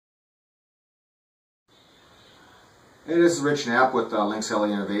Hey, this is Rich Knapp with Lynx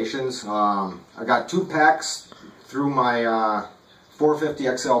Innovations. I got 2 packs through my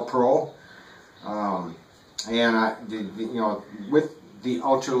 450 XL Pro, and with the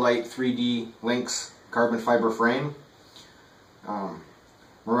ultralight 3D Lynx carbon fiber frame. We're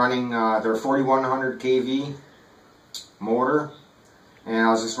running their 4100 kV motor, and I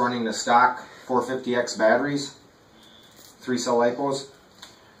was just running the stock 450X batteries, 3-cell lipos.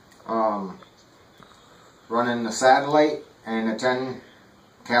 Running the satellite and a 10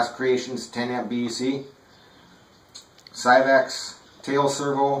 Cast Creations 10 amp BEC, Cyvex tail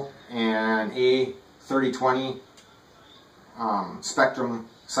servo, and A3020 Spectrum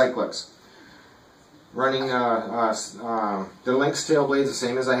cyclics. Running the Lynx tail blades the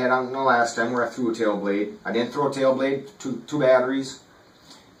same as I had on the last time where I threw a tail blade. I didn't throw a tail blade, two batteries,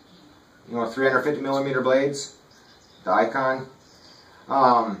 350mm blades, the Icon.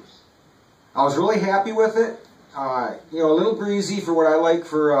 I was really happy with it. A little breezy for what I like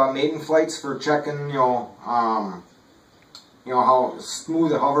for maiden flights, for checking, how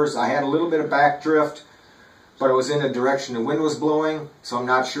smooth it hovers. I had a little bit of backdrift, but it was in the direction the wind was blowing, so I'm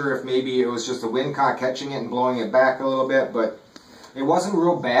not sure if maybe it was just the wind kind of catching it and blowing it back a little bit, but it wasn't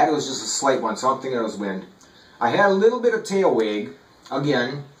real bad. It was just a slight one, so I'm thinking it was wind. I had a little bit of tail wag,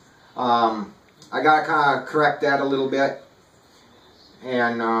 again. I got to kind of correct that a little bit,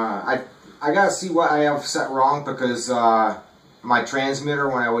 and I gotta see what I have set wrong, because my transmitter,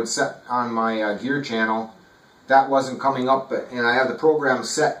 when I would set on my gear channel, that wasn't coming up, and I have the program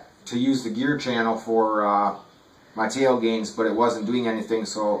set to use the gear channel for my tail gains, but it wasn't doing anything,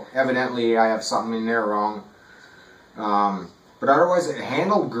 so evidently I have something in there wrong. But otherwise it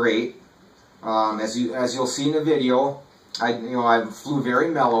handled great. As you'll see in the video, I flew very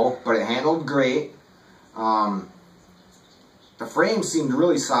mellow, but it handled great. The frame seemed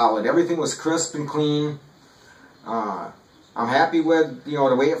really solid. Everything was crisp and clean. I'm happy with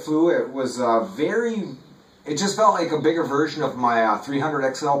the way it flew. It was it just felt like a bigger version of my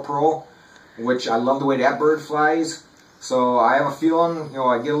 300 XL Pro, which I love the way that bird flies. So I have a feeling,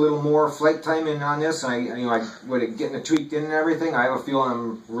 I get a little more flight time in on this, and with it getting it tweaked in and everything, I have a feeling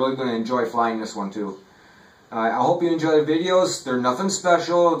I'm really going to enjoy flying this one too. I hope you enjoy the videos. They're nothing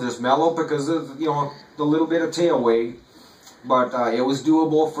special, just mellow because of the little bit of tail wag. But it was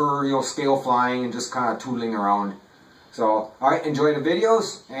doable for scale flying and just kind of tootling around. So, alright, enjoy the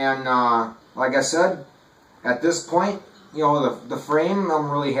videos, and like I said, at this point, the frame,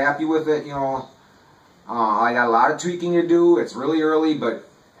 I'm really happy with it. I got a lot of tweaking to do. It's really early, but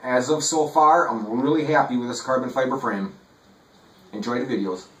as of so far, I'm really happy with this carbon fiber frame. Enjoy the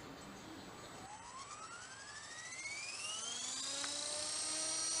videos.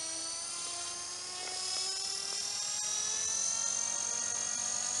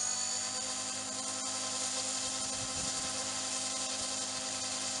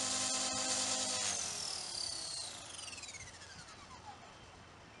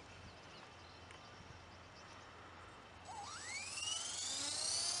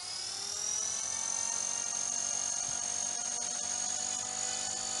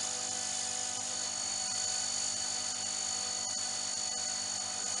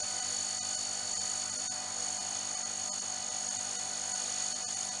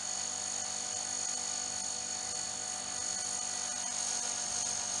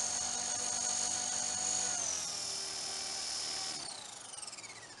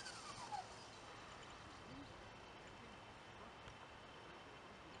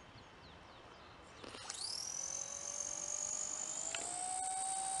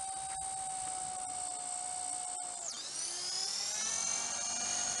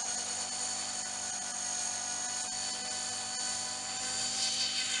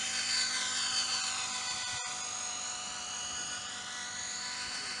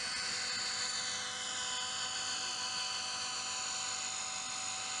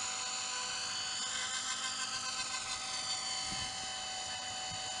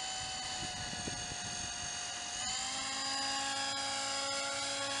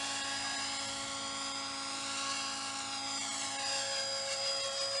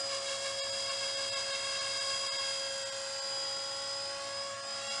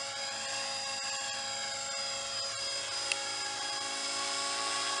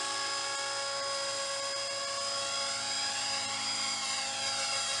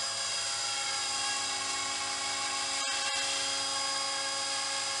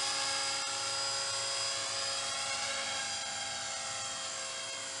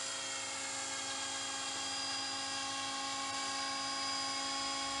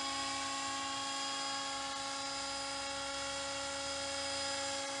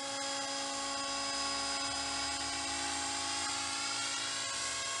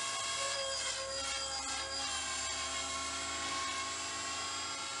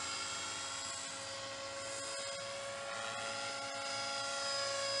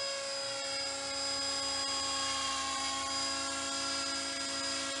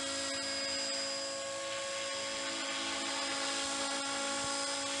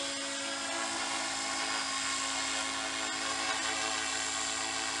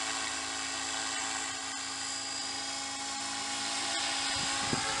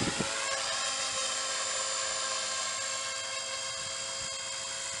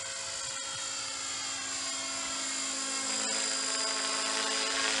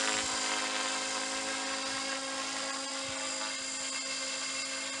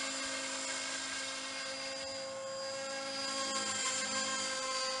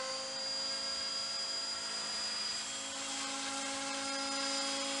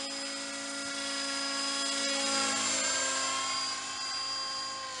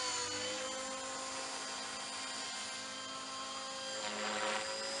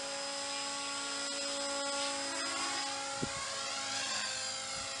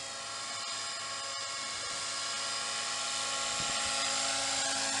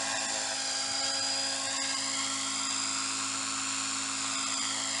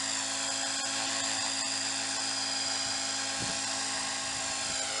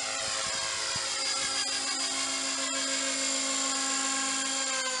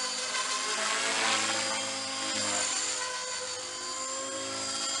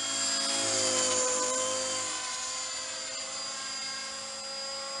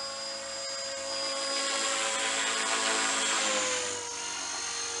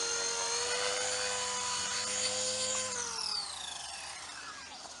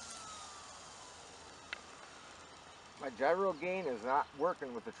 My gyro gain is not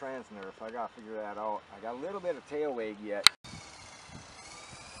working with the transmitter, so I gotta figure that out. I got a little bit of tail wag yet.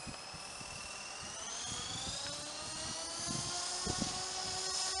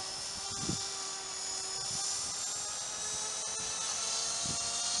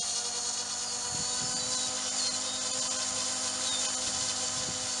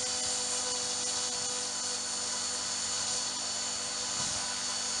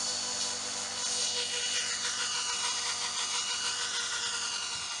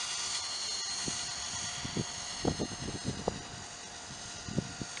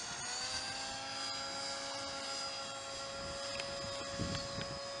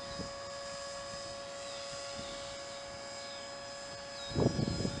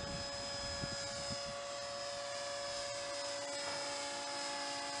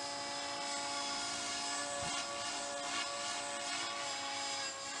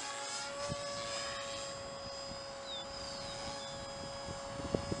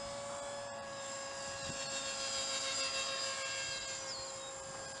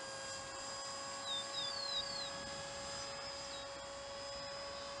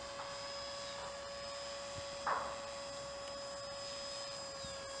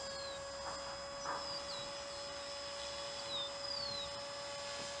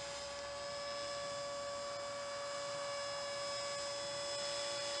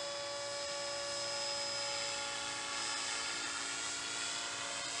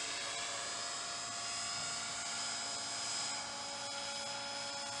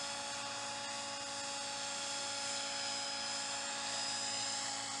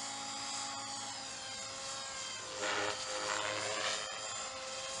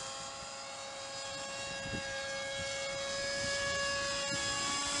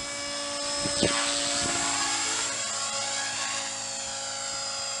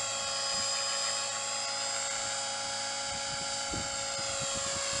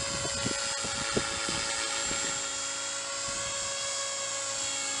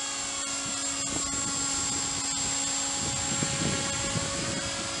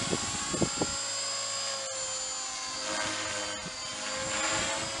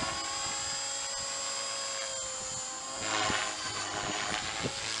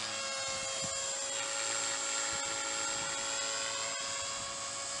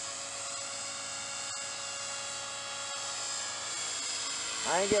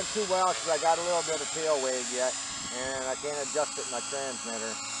 I ain't getting too well because I got a little bit of tail wag yet, and I can't adjust it in my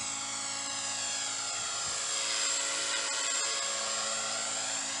transmitter.